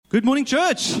Good morning,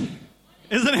 church.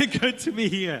 Isn't it good to be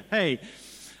here? Hey,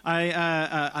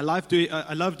 I love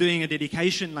doing a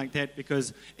dedication like that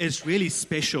because it's really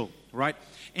special, right?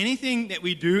 Anything that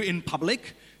we do in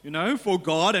public, for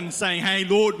God and saying, hey,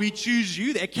 Lord, we choose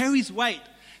you, that carries weight.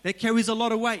 That carries a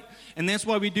lot of weight. And that's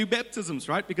why we do baptisms,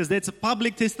 right? Because that's a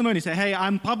public testimony. Say, hey,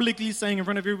 I'm publicly saying in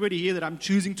front of everybody here that I'm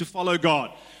choosing to follow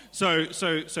God. So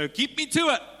keep me to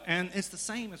it. And it's the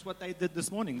same as what they did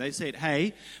this morning. They said,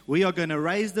 hey, we are going to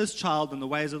raise this child in the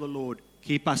ways of the Lord.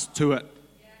 Keep us to it.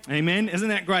 Yeah. Amen. Isn't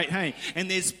that great? Hey, and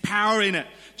there's power in it.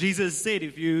 Jesus said,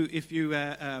 if you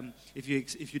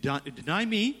deny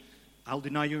me, I'll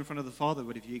deny you in front of the Father.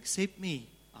 But if you accept me,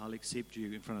 I'll accept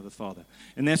you in front of the Father.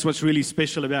 And that's what's really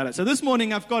special about it. So this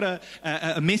morning I've got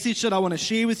a message that I want to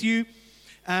share with you.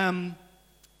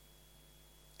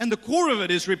 And the core of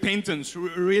it is repentance,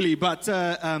 really. But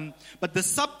the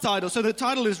subtitle, so the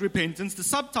title is repentance. The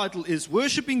subtitle is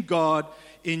worshiping God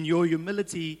in your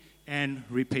humility and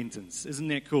repentance. Isn't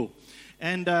that cool?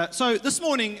 And so this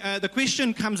morning, the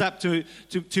question comes up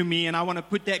to me, and I want to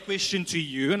put that question to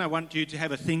you, and I want you to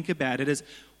have a think about it, is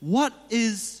what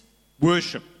is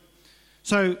worship?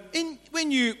 So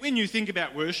when you think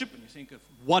about worship, and you think of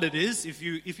what it is, if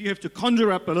you have to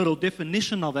conjure up a little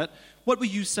definition of it, what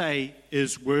would you say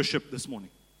is worship this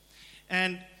morning?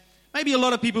 And maybe a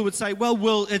lot of people would say,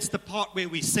 well, it's the part where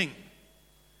we sing,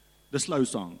 the slow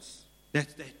songs. That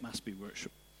must be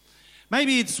worship.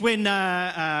 Maybe it's when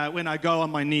I go on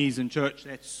my knees in church.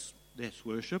 That's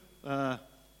worship.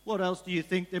 What else do you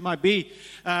think there might be?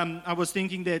 I was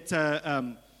thinking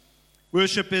that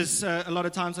worship is, a lot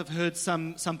of times I've heard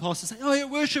some pastors say, oh yeah,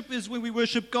 worship is when we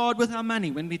worship God with our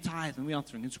money, when we tithe and we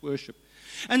offering. It's worship.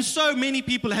 And so many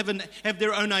people have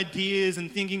their own ideas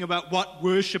and thinking about what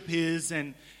worship is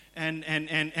and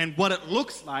what it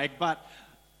looks like. But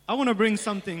I want to bring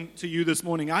something to you this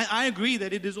morning. I agree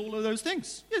that it is all of those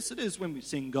things. Yes, it is when we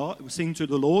sing God, we sing to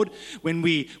the Lord, when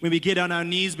we get on our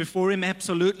knees before Him.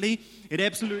 Absolutely, it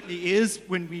absolutely is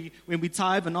when we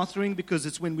tithe an offering, because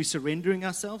it's when we're surrendering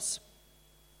ourselves.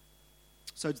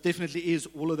 So it definitely is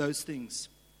all of those things.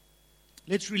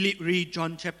 Let's read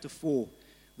John chapter 4,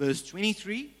 verse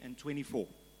 23 and 24.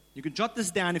 You can jot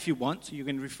this down if you want, so you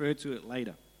can refer to it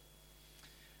later.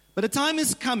 But a time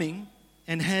is coming,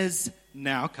 and has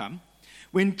now come,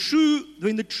 when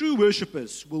the true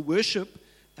worshippers will worship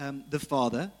the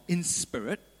Father in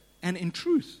spirit and in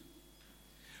truth.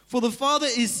 For the Father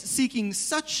is seeking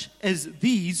such as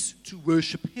these to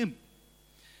worship Him.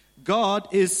 God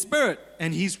is spirit,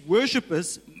 and His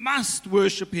worshippers must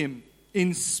worship Him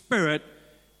in spirit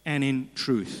and in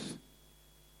truth.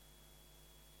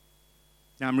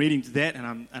 Now I'm reading to that,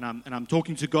 and I'm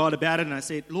talking to God about it, and I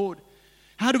said, Lord,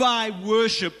 how do I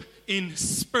worship in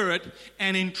spirit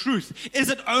and in truth?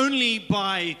 Is it only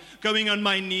by going on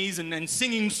my knees and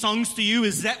singing songs to you?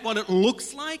 Is that what it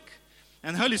looks like?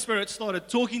 And the Holy Spirit started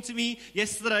talking to me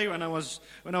yesterday when I was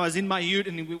in my ute,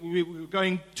 and we were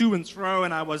going to and fro,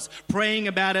 and I was praying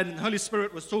about it, and the Holy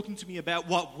Spirit was talking to me about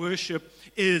what worship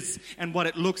is and what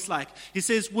it looks like. He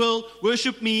says, well,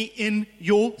 worship me in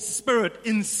your spirit.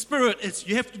 In spirit,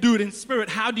 you have to do it in spirit.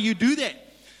 How do you do that?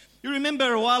 You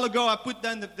remember a while ago I put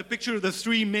down the picture of the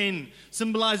three men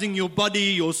symbolizing your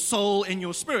body, your soul, and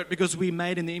your spirit, because we're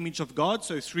made in the image of God,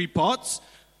 so three parts.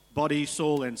 Body,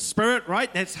 soul, and spirit,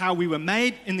 right? That's how we were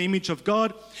made, in the image of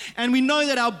God. And we know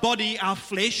that our body, our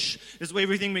flesh, is where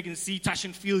everything we can see, touch,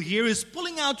 and feel here is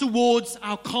pulling out towards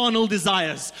our carnal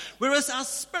desires. Whereas our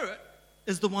spirit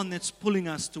is the one that's pulling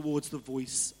us towards the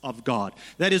voice of God.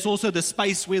 That is also the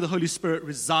space where the Holy Spirit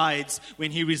resides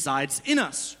when He resides in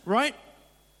us, right?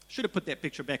 Should have put that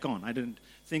picture back on. I didn't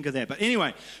think of that. But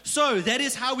anyway, so that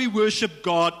is how we worship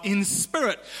God in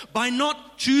spirit, by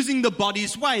not choosing the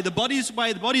body's way. The body is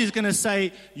going to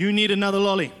say, you need another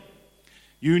lolly.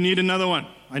 You need another one.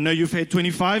 I know you've had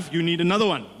 25. You need another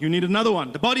one. You need another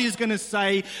one. The body is going to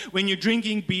say, when you're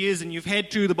drinking beers and you've had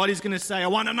two, the body's going to say, I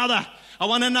want another. I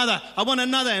want another. I want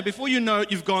another. And before you know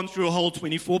it, you've gone through a whole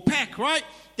 24 pack, right?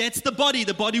 That's the body.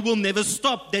 The body will never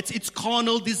stop. That's its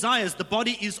carnal desires. The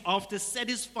body is after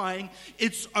satisfying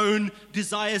its own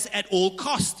desires at all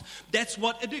cost. That's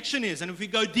what addiction is. And if we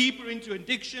go deeper into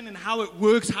addiction and how it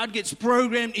works, how it gets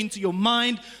programmed into your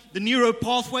mind, the neural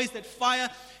pathways that fire,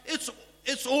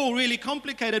 it's all really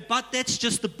complicated, but that's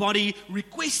just the body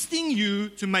requesting you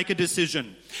to make a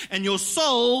decision. And your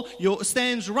soul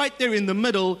stands right there in the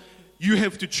middle. You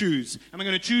have to choose. Am I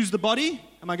going to choose the body?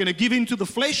 Am I going to give in to the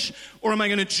flesh? Or am I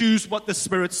going to choose what the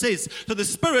Spirit says? So the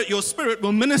Spirit, your spirit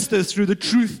will minister through the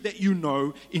truth that you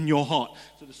know in your heart.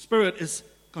 So the Spirit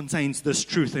contains this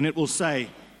truth, and it will say,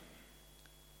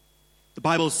 The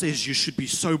Bible says you should be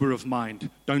sober of mind.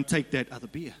 Don't take that other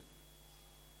beer.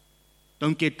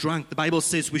 Don't get drunk. The Bible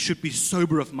says we should be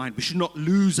sober of mind. We should not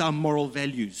lose our moral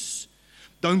values.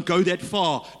 Don't go that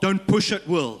far. Don't push at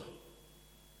will.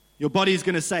 Your body is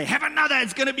going to say, have another.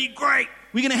 It's going to be great.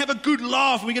 We're going to have a good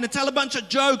laugh. We're going to tell a bunch of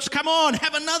jokes. Come on,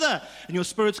 have another. And your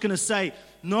spirit's going to say,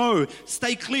 no,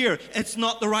 stay clear. It's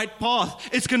not the right path.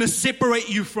 It's going to separate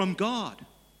you from God.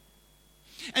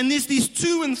 And there's these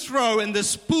to and fro, and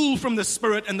this pull from the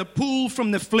spirit and the pull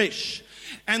from the flesh.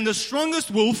 And the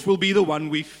strongest wolf will be the one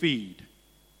we feed.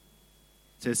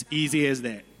 It's as easy as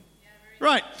that.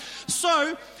 Right.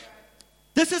 So,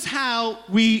 this is how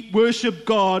we worship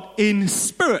God in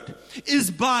spirit,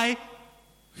 is by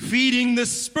feeding the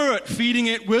spirit, feeding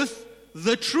it with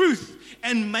the truth,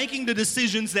 and making the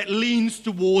decisions that leans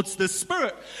towards the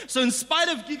spirit. So in spite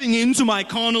of giving in to my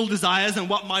carnal desires and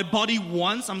what my body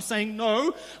wants, I'm saying,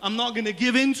 no, I'm not going to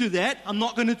give in to that. I'm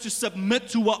not going to submit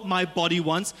to what my body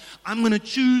wants. I'm going to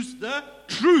choose the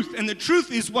truth. And the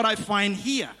truth is what I find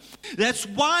here. That's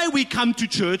why we come to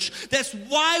church. That's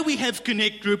why we have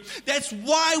Connect Group. That's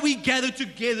why we gather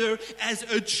together as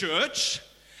a church,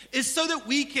 is so that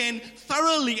we can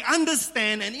thoroughly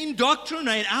understand and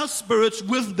indoctrinate our spirits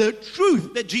with the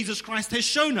truth that Jesus Christ has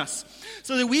shown us,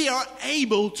 so that we are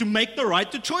able to make the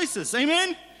right choices.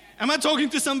 Amen? Am I talking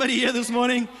to somebody here this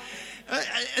morning?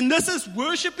 And this is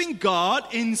worshiping God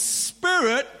in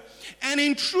spirit and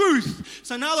in truth.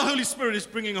 So now the Holy Spirit is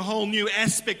bringing a whole new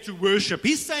aspect to worship.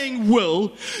 He's saying,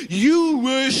 Will, you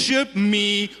worship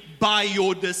me by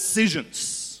your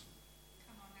decisions.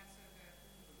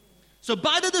 So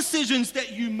by the decisions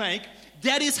that you make,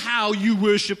 that is how you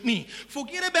worship me.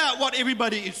 Forget about what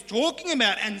everybody is talking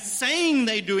about and saying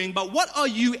they're doing, but what are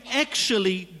you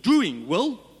actually doing,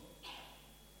 Will?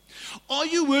 Are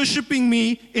you worshiping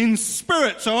me in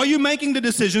spirit? So are you making the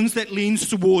decisions that leans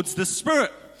towards the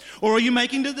spirit? Or are you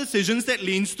making the decisions that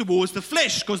leans towards the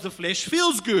flesh? Because the flesh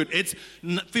feels good. It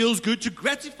feels good to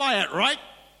gratify it, right?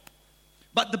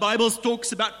 But the Bible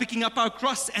talks about picking up our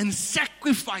cross and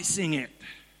sacrificing it.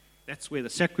 That's where the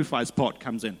sacrifice part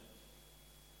comes in.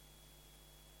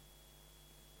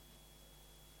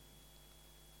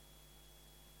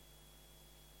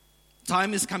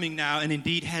 Time is coming now, and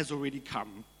indeed has already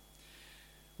come,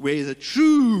 where the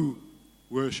true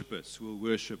worshippers will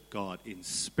worship God in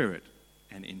spirit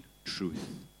and in truth.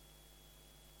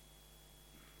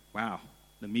 Wow,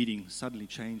 the meaning suddenly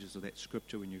changes of that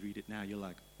scripture when you read it now. You're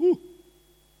like, ooh,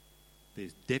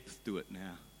 there's depth to it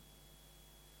now.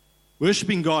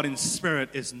 Worshipping God in spirit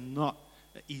is not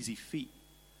an easy feat,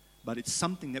 but it's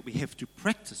something that we have to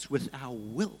practice with our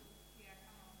will.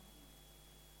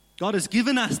 God has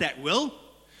given us that will.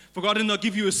 For God did not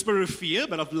give you a spirit of fear,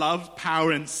 but of love,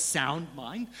 power, and sound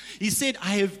mind. He said,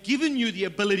 I have given you the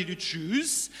ability to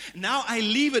choose. Now I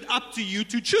leave it up to you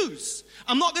to choose.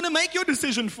 I'm not going to make your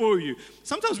decision for you.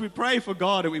 Sometimes we pray for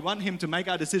God and we want Him to make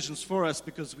our decisions for us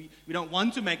because we don't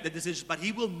want to make the decision, but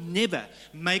He will never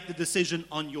make the decision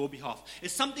on your behalf.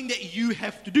 It's something that you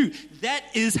have to do. That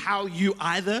is how you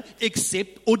either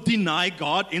accept or deny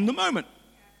God in the moment.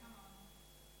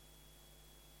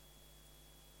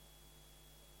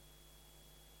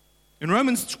 In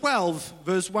Romans 12,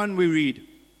 verse 1, we read,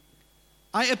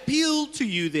 I appeal to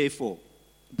you, therefore,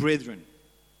 brethren.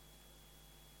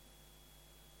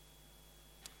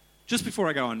 Just before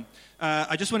I go on,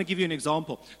 I just want to give you an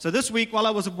example. So this week, while I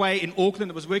was away in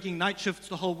Auckland, I was working night shifts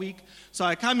the whole week. So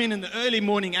I come in the early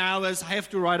morning hours. I have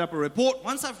to write up a report.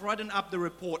 Once I've written up the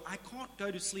report, I can't go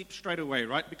to sleep straight away,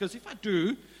 right? Because if I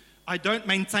do, I don't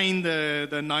maintain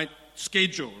the night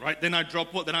schedule, right? Then I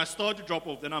drop off, then I start to drop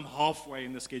off, then I'm halfway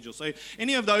in the schedule. So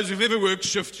any of those who've ever worked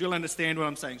shifts, you'll understand what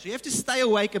I'm saying. So you have to stay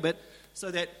awake a bit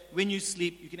so that when you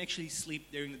sleep, you can actually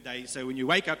sleep during the day. So when you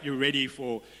wake up, you're ready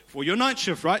for your night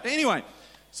shift, right? Anyway,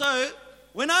 so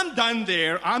when I'm done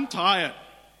there, I'm tired.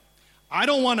 I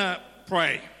don't want to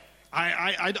pray.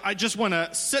 I just want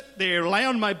to sit there, lay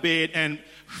on my bed, and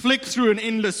flick through an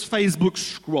endless Facebook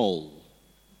scroll.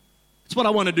 That's what I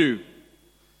want to do.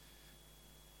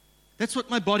 That's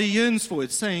what my body yearns for.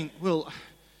 It's saying, well,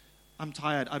 I'm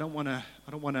tired. I don't want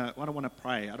to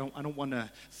pray. I don't want to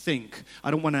think. I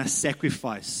don't want to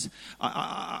sacrifice.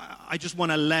 I just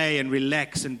want to lay and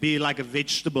relax and be like a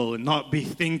vegetable and not be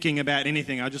thinking about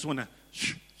anything. I just want to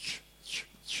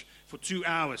for 2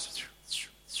 hours.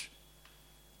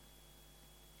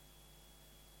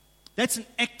 That's an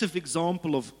active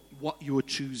example of what you're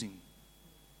choosing.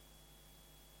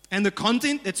 And the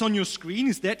content that's on your screen,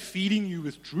 is that feeding you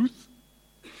with truth?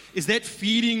 Is that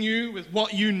feeding you with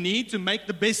what you need to make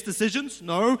the best decisions?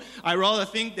 No. I rather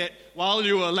think that while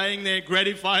you are laying there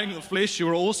gratifying the flesh, you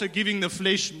are also giving the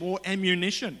flesh more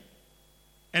ammunition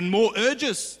and more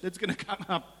urges that's going to come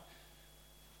up.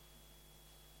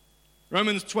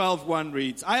 Romans 12:1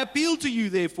 reads, I appeal to you,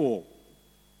 therefore,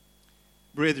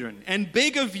 brethren, and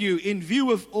beg of you, in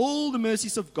view of all the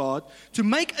mercies of God, to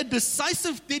make a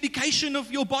decisive dedication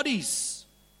of your bodies,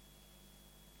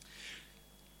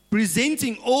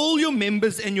 presenting all your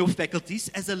members and your faculties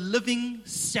as a living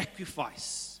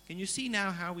sacrifice. Can you see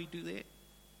now how we do that?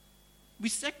 We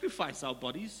sacrifice our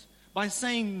bodies by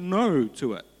saying no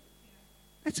to it.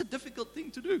 That's a difficult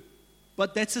thing to do,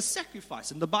 but that's a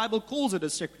sacrifice, and the Bible calls it a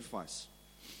sacrifice.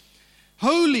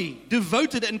 Holy,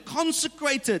 devoted, and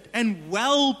consecrated, and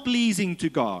well-pleasing to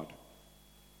God,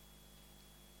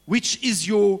 which is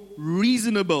your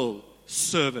reasonable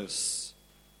service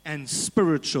and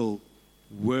spiritual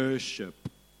worship.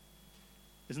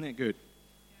 Isn't that good?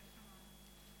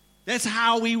 That's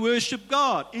how we worship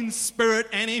God, in spirit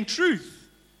and in truth.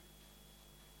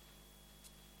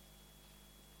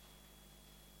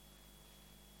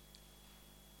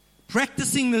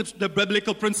 Practicing the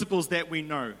biblical principles that we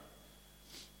know.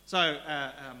 So,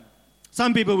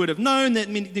 some people would have known that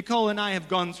Nicole and I have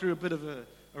gone through a bit of a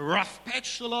rough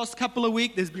patch the last couple of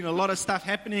weeks. There's been a lot of stuff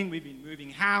happening. We've been moving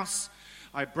house.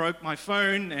 I broke my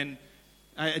phone and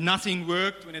nothing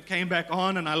worked when it came back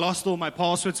on, and I lost all my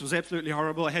passwords. It was absolutely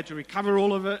horrible. I had to recover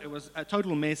all of it. It was a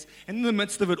total mess. And in the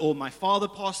midst of it all, my father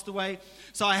passed away.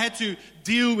 So I had to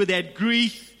deal with that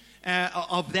grief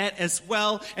of that as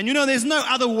well. And you know, there's no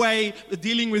other way of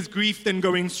dealing with grief than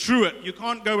going through it. You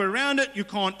can't go around it. You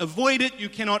can't avoid it. You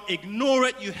cannot ignore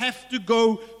it. You have to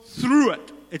go through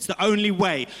it. It's the only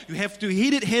way. You have to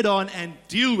hit it head on and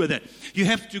deal with it. You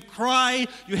have to cry.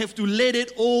 You have to let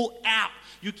it all out.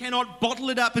 You cannot bottle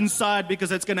it up inside,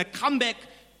 because it's going to come back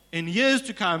in years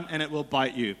to come and it will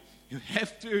bite you. You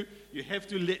have to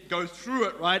let go through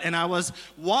it, right? And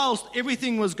whilst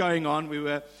everything was going on, we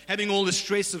were having all the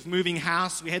stress of moving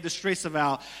house. We had the stress of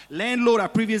our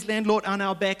previous landlord on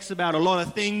our backs about a lot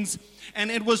of things.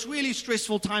 And it was really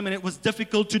stressful time, and it was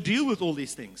difficult to deal with all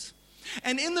these things.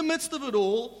 And in the midst of it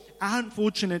all,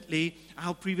 unfortunately,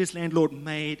 our previous landlord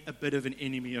made a bit of an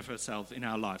enemy of herself in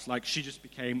our lives. Like, she just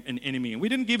became an enemy. And we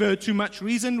didn't give her too much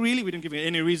reason, really. We didn't give her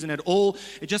any reason at all.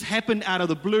 It just happened out of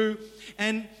the blue.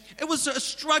 And it was a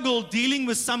struggle dealing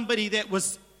with somebody that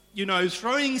was,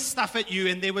 throwing stuff at you,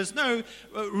 and there was no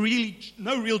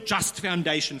real just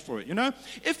foundation for it,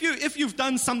 If you've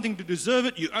done something to deserve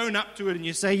it, you own up to it and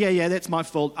you say, yeah, that's my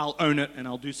fault. I'll own it and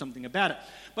I'll do something about it.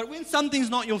 But when something's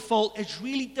not your fault, it's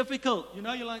really difficult. You're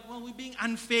like, well, we're being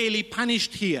unfairly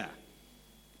punished here.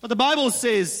 But the Bible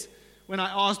says, when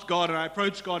I asked God and I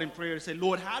approached God in prayer and said,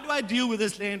 Lord, how do I deal with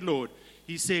this landlord?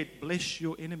 He said, bless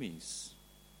your enemies.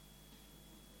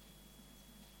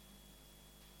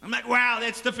 I'm like, wow,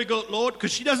 that's difficult, Lord,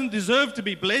 because she doesn't deserve to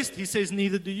be blessed. He says,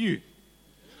 neither do you.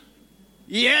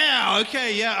 Yeah,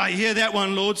 I hear that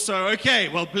one, Lord. So, okay,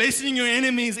 well, blessing your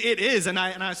enemies it is. And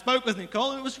I spoke with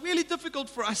Nicole, and it was really difficult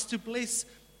for us to bless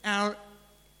our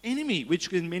enemy,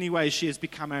 which in many ways she has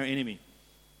become our enemy.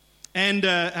 And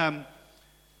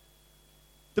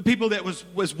the people that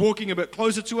was walking a bit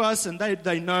closer to us, and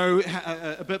they know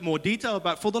a bit more detail,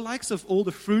 but for the likes of all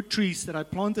the fruit trees that I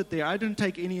planted there, I didn't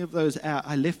take any of those out.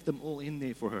 I left them all in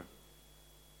there for her.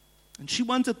 And she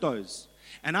wanted those.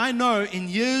 And I know in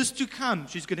years to come,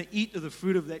 she's going to eat of the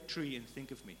fruit of that tree and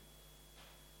think of me.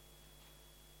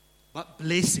 But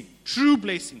blessing, true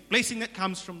blessing that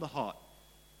comes from the heart.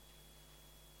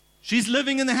 She's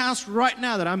living in the house right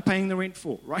now that I'm paying the rent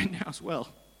for, right now as well.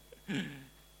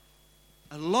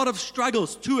 A lot of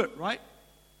struggles to it, right?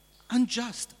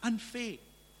 Unjust, unfair.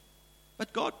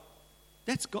 But God,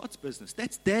 that's God's business.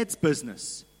 That's Dad's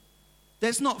business.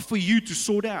 That's not for you to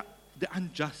sort out the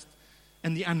unjust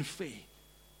and the unfair.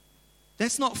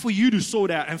 That's not for you to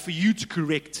sort out and for you to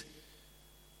correct.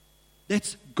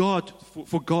 That's God,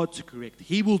 for God to correct.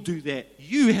 He will do that.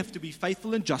 You have to be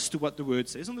faithful and just to what the Word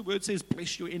says. And the Word says,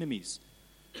 bless your enemies.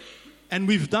 And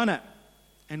we've done it.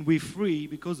 And we're free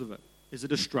because of it. Is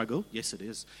it a struggle? Yes, it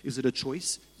is. Is it a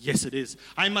choice? Yes, it is.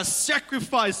 I must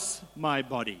sacrifice my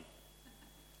body.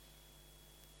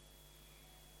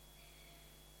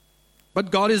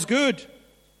 But God is good.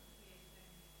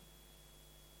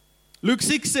 Luke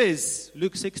 6 says,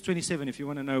 Luke 6:27, if you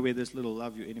want to know where this little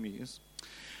love your enemy is.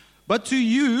 But to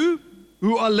you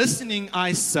who are listening,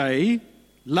 I say,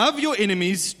 love your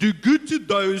enemies, do good to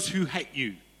those who hate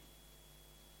you.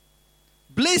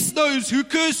 Bless those who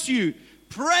curse you.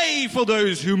 Pray for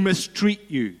those who mistreat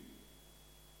you.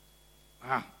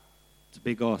 Wow, it's a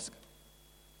big ask.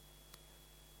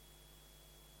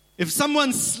 If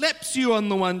someone slaps you on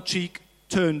the one cheek,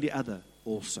 turn the other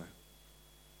also.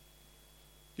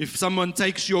 If someone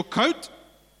takes your coat,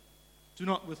 do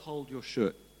not withhold your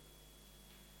shirt.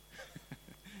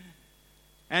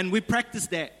 And we practice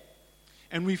that.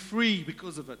 And we're free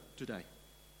because of it today.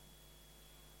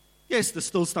 Yes, there's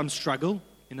still some struggle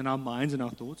in our minds and our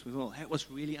thoughts. Well, that was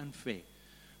really unfair.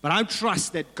 But I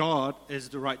trust that God is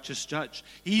the righteous judge.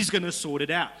 He's going to sort it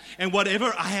out. And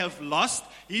whatever I have lost,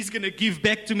 He's going to give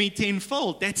back to me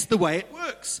tenfold. That's the way it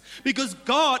works. Because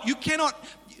God, you cannot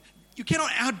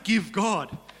outgive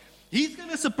God. He's going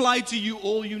to supply to you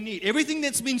all you need. Everything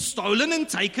that's been stolen and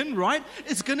taken, right,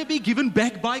 is going to be given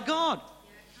back by God.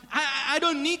 I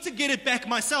don't need to get it back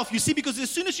myself. You see, because as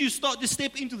soon as you start to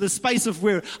step into the space of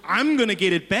where I'm going to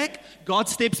get it back, God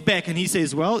steps back and He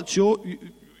says, well, it's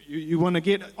you want to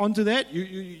get onto that?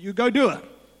 You go do it.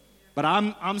 But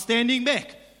I'm standing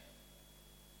back.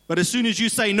 But as soon as you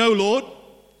say, no, Lord,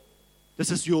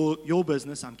 this is your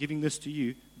business, I'm giving this to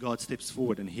you, God steps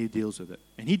forward and He deals with it.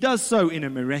 And He does so in a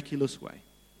miraculous way.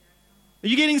 Are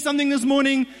you getting something this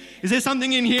morning? Is there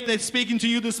something in here that's speaking to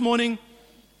you this morning?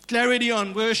 Clarity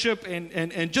on worship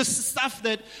and just stuff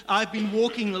that I've been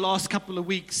walking the last couple of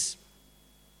weeks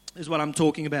is what I'm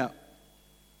talking about.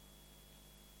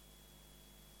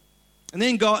 And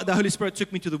then the Holy Spirit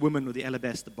took me to the woman with the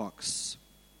alabaster box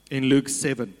in Luke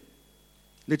 7.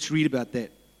 Let's read about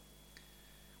that.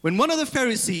 When one of the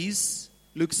Pharisees,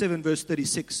 Luke 7 verse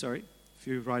 36, if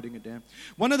you're writing it down.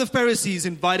 One of the Pharisees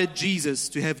invited Jesus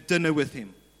to have dinner with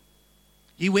him.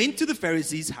 He went to the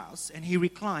Pharisee's house and he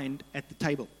reclined at the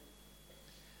table.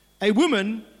 A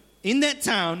woman in that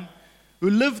town who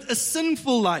lived a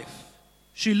sinful life,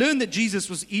 she learned that Jesus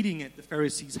was eating at the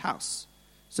Pharisee's house.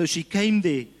 So she came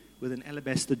there with an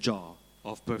alabaster jar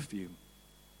of perfume.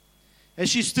 As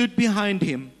she stood behind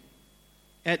him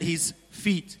at his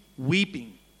feet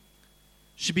weeping,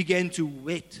 she began to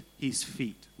wet his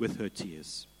feet with her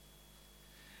tears.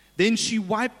 Then she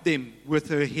wiped them with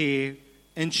her hair,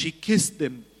 and she kissed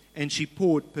them, and she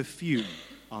poured perfume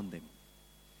on them.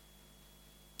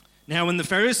 Now when the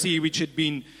Pharisee which had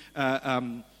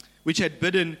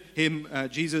bidden him,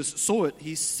 Jesus saw it,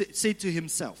 he said to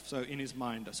himself, so in his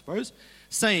mind I suppose,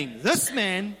 saying, this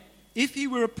man, if he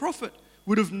were a prophet,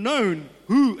 would have known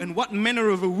who and what manner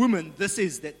of a woman this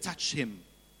is that touched him.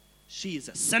 She is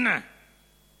a sinner.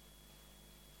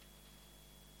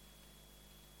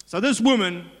 So this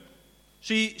woman,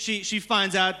 she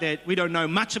finds out that we don't know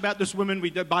much about this woman.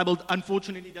 The Bible,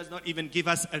 unfortunately, does not even give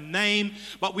us a name.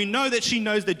 But we know that she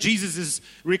knows that Jesus is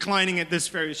reclining at this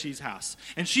Pharisee's house.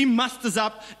 And she musters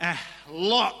up a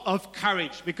lot of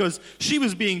courage because she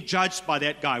was being judged by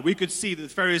that guy. We could see that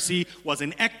the Pharisee was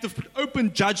in active,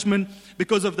 open judgment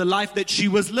because of the life that she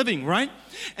was living, right?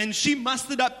 And she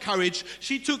mustered up courage.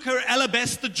 She took her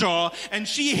alabaster jar and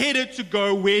she headed to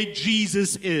go where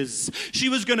Jesus is. She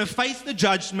was going to face the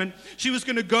judgment. She was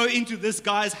going to go into this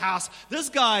guy's house. This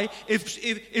guy,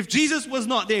 if Jesus was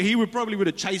not there, he would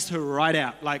have chased her right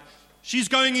out. Like, she's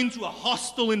going into a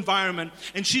hostile environment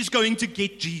and she's going to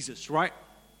get Jesus, right?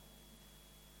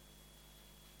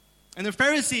 And the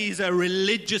Pharisee is a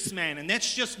religious man, and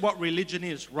that's just what religion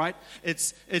is, right?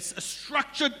 It's a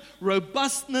structured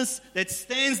robustness that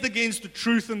stands against the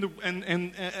truth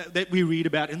and that we read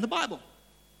about in the Bible.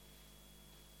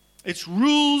 It's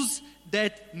rules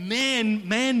that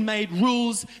man-made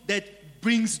rules that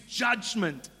brings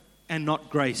judgment and not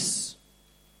grace.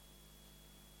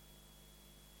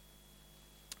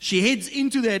 She heads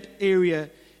into that area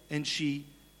and she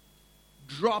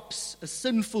drops a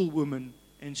sinful woman.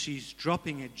 And she's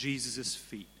dropping at Jesus'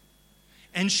 feet.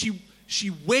 And she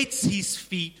wets his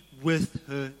feet with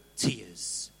her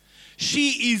tears.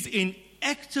 She is in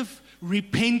active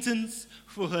repentance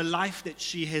for her life that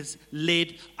she has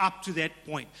led up to that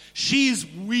point. She is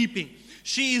weeping.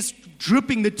 She is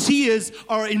dripping. The tears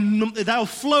they're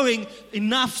flowing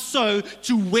enough so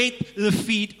to wet the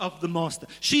feet of the Master.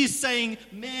 She is saying,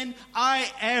 man,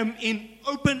 I am in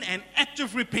open and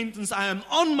active repentance. I am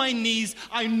on my knees.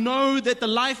 I know that the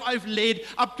life I've led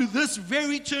up to this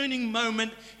very turning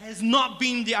moment has not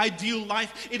been the ideal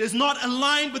life. It is not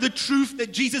aligned with the truth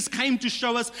that Jesus came to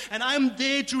show us. And I am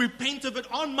there to repent of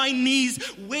it on my knees,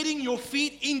 wetting your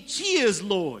feet in tears,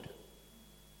 Lord.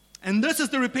 And this is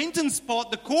the repentance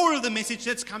part, the core of the message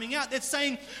that's coming out. That's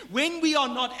saying when we are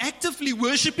not actively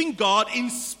worshiping God in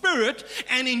spirit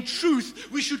and in truth,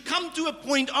 we should come to a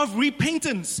point of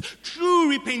repentance,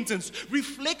 true repentance.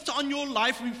 Reflect on your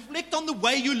life, reflect on the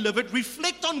way you live it,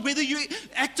 reflect on whether you're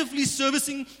actively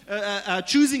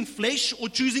choosing flesh or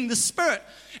choosing the spirit.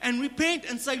 And repent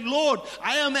and say, Lord,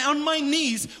 I am on my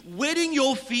knees, wetting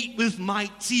your feet with my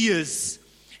tears.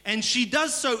 And she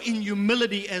does so in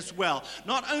humility as well.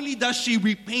 Not only does she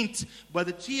repent by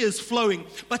the tears flowing,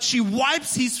 but she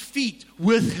wipes his feet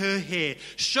with her hair,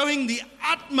 showing the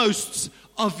utmost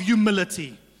of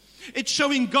humility. It's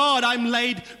showing God, I'm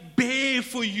laid bare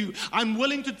for you. I'm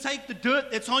willing to take the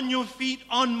dirt that's on your feet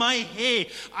on my hair.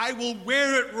 I will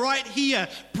wear it right here,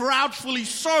 proudly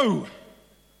so.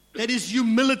 That is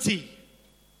humility.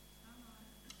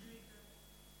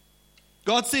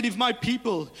 God said, if my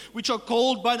people, which are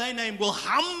called by thy name, will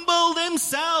humble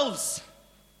themselves.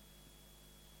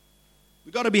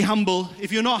 We've got to be humble.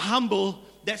 If you're not humble,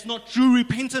 that's not true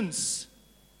repentance.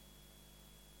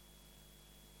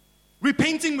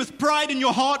 Repenting with pride in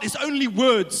your heart is only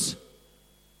words.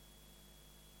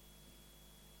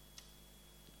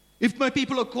 If my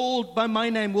people are called by my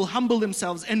name, will humble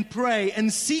themselves and pray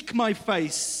and seek my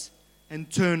face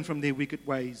and turn from their wicked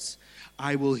ways,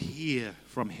 I will hear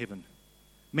from heaven.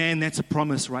 Man, that's a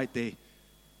promise right there.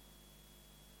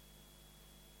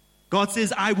 God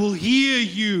says, I will hear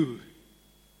you.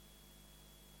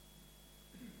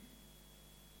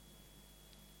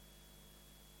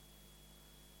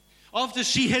 After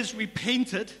she has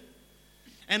repented,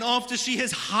 and after she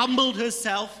has humbled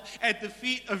herself at the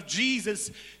feet of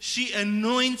Jesus, she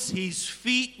anoints his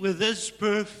feet with this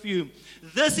perfume.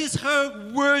 This is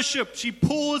her worship. She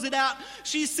pours it out.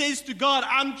 She says to God,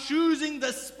 I'm choosing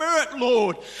the Spirit,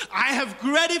 Lord. I have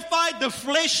gratified the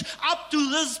flesh up to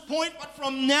this point, but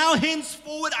from now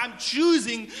henceforward, I'm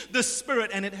choosing the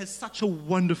Spirit. And it has such a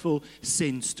wonderful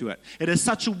sense to it. It has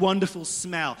such a wonderful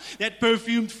smell. That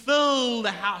perfume filled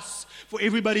the house for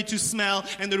everybody to smell.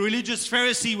 And the religious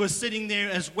Pharisee was sitting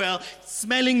there as well,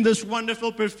 smelling this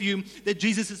wonderful perfume that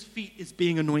Jesus' feet is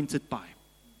being anointed by.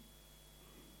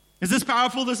 Is this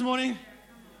powerful this morning?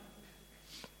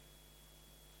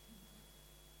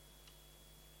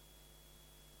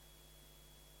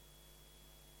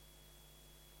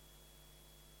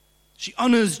 She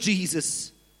honors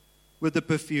Jesus with the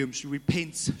perfume. She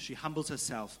repents, she humbles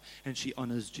herself, and she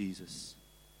honors Jesus.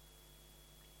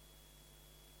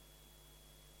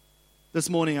 This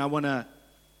morning, I want to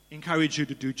encourage you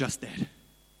to do just that.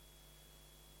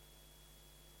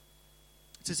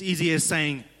 It's as easy as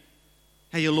saying,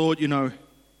 hey, Lord, I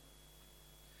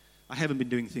haven't been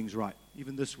doing things right.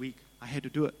 Even this week, I had to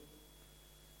do it.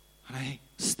 And I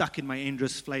stuck in my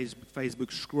endless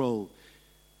Facebook scroll,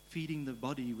 feeding the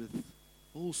body with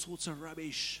all sorts of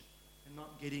rubbish and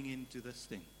not getting into this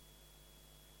thing.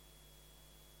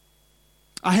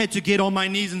 I had to get on my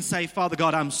knees and say, Father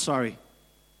God, I'm sorry.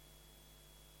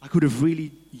 I could have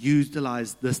really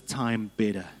utilized this time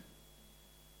better.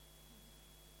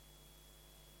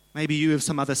 Maybe you have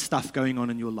some other stuff going on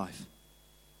in your life.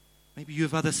 Maybe you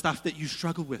have other stuff that you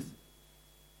struggle with.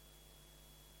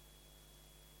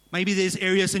 Maybe there's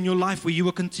areas in your life where you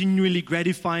are continually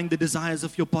gratifying the desires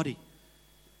of your body.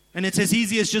 And it's as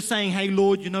easy as just saying, hey,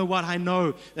 Lord, you know what? I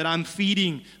know that I'm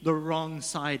feeding the wrong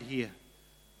side here.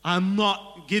 I'm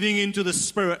not giving into the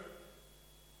Spirit,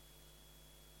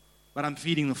 but I'm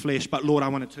feeding the flesh. But Lord, I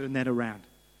want to turn that around.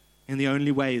 And the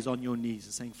only way is on your knees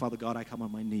and saying, Father God, I come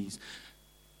on my knees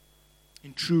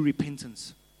in true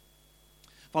repentance.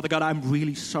 Father God, I'm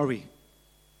really sorry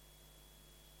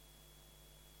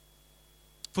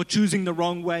for choosing the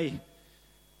wrong way.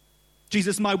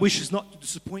 Jesus, my wish is not to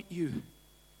disappoint you.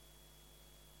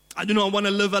 I do not want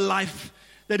to live a life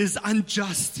that is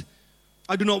unjust.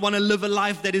 I do not want to live a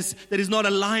life that is not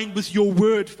aligned with your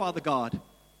word, Father God.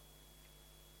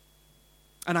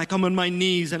 And I come on my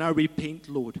knees and I repent,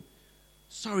 Lord.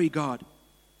 Sorry, God.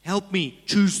 Help me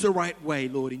choose the right way,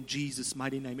 Lord, in Jesus'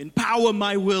 mighty name. Empower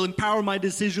my will, empower my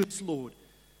decisions, Lord,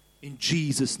 in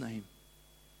Jesus' name.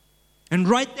 And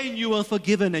right then you are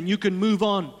forgiven and you can move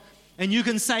on. And you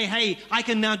can say, hey, I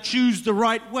can now choose the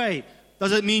right way.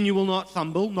 Does it mean you will not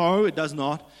fumble? No, it does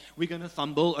not. We're going to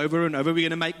fumble over and over. We're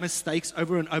going to make mistakes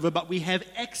over and over. But we have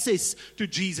access to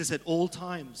Jesus at all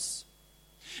times.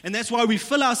 And that's why we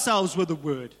fill ourselves with the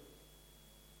Word.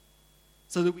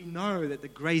 So that we know that the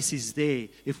grace is there.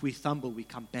 If we stumble, we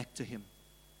come back to Him.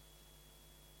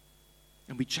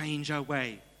 And we change our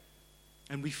way.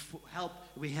 And we help.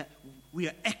 We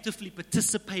are actively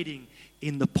participating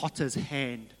in the potter's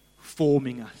hand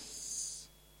forming us.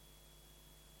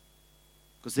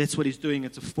 Because that's what He's doing.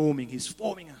 It's a forming. He's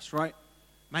forming us, right?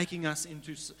 Making us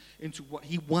into what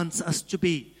He wants us to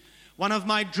be. One of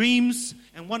my dreams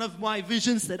and one of my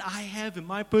visions that I have in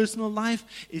my personal life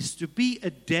is to be a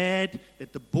dad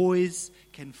that the boys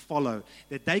can follow.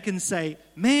 That they can say,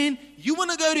 man, you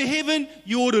want to go to heaven?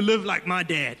 You ought to live like my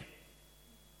dad.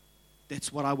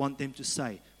 That's what I want them to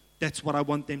say. That's what I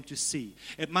want them to see.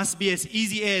 It must be as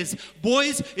easy as,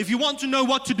 boys, if you want to know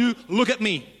what to do, look at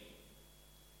me.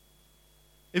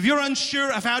 If you're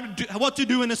unsure of what to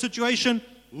do in a situation,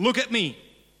 look at me.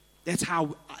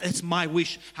 That's my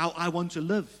wish, how I want to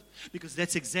live. Because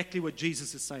that's exactly what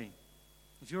Jesus is saying.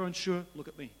 If you're unsure, look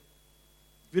at me.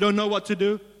 If you don't know what to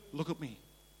do, look at me.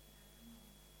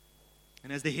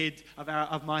 And as the head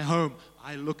of my home,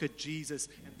 I look at Jesus,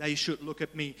 and they should look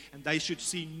at me, and they should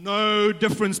see no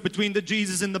difference between the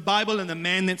Jesus in the Bible and the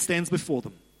man that stands before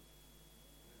them.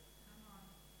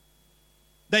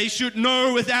 They should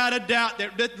know without a doubt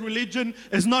that religion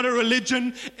is not a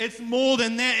religion. It's more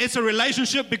than that. It's a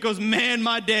relationship because, man,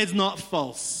 my dad's not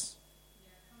false.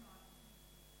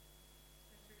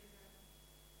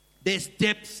 There's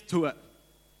depth to it.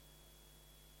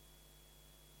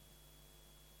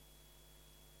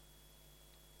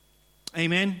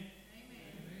 Amen?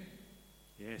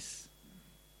 Yes.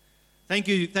 Thank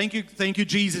you,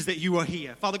 Jesus, that you are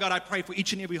here. Father God, I pray for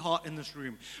each and every heart in this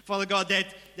room. Father God,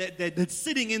 that's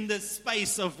sitting in this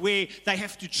space of where they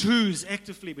have to choose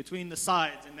actively between the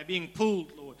sides, and they're being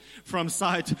pulled, Lord, from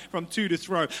to to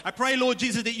fro. I pray, Lord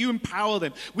Jesus, that you empower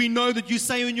them. We know that you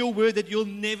say in your word that you'll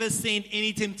never send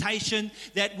any temptation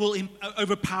that will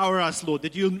overpower us, Lord,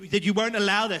 that you won't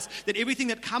allow this, that everything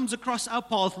that comes across our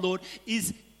path, Lord,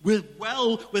 is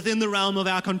well within the realm of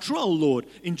our control, Lord,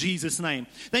 in Jesus' name.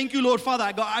 Thank you, Lord,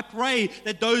 Father. God, I pray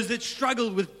that those that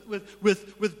struggle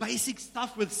with basic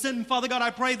stuff, with sin, Father God, I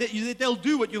pray that they'll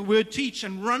do what your word teach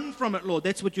and run from it, Lord.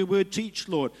 That's what your word teach,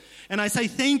 Lord. And I say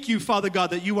thank you, Father God,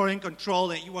 that you are in control,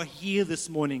 that you are here this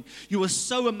morning. You are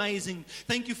so amazing.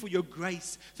 Thank you for your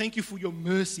grace. Thank you for your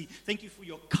mercy. Thank you for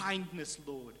your kindness,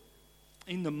 Lord.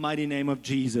 In the mighty name of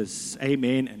Jesus,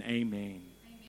 amen and amen.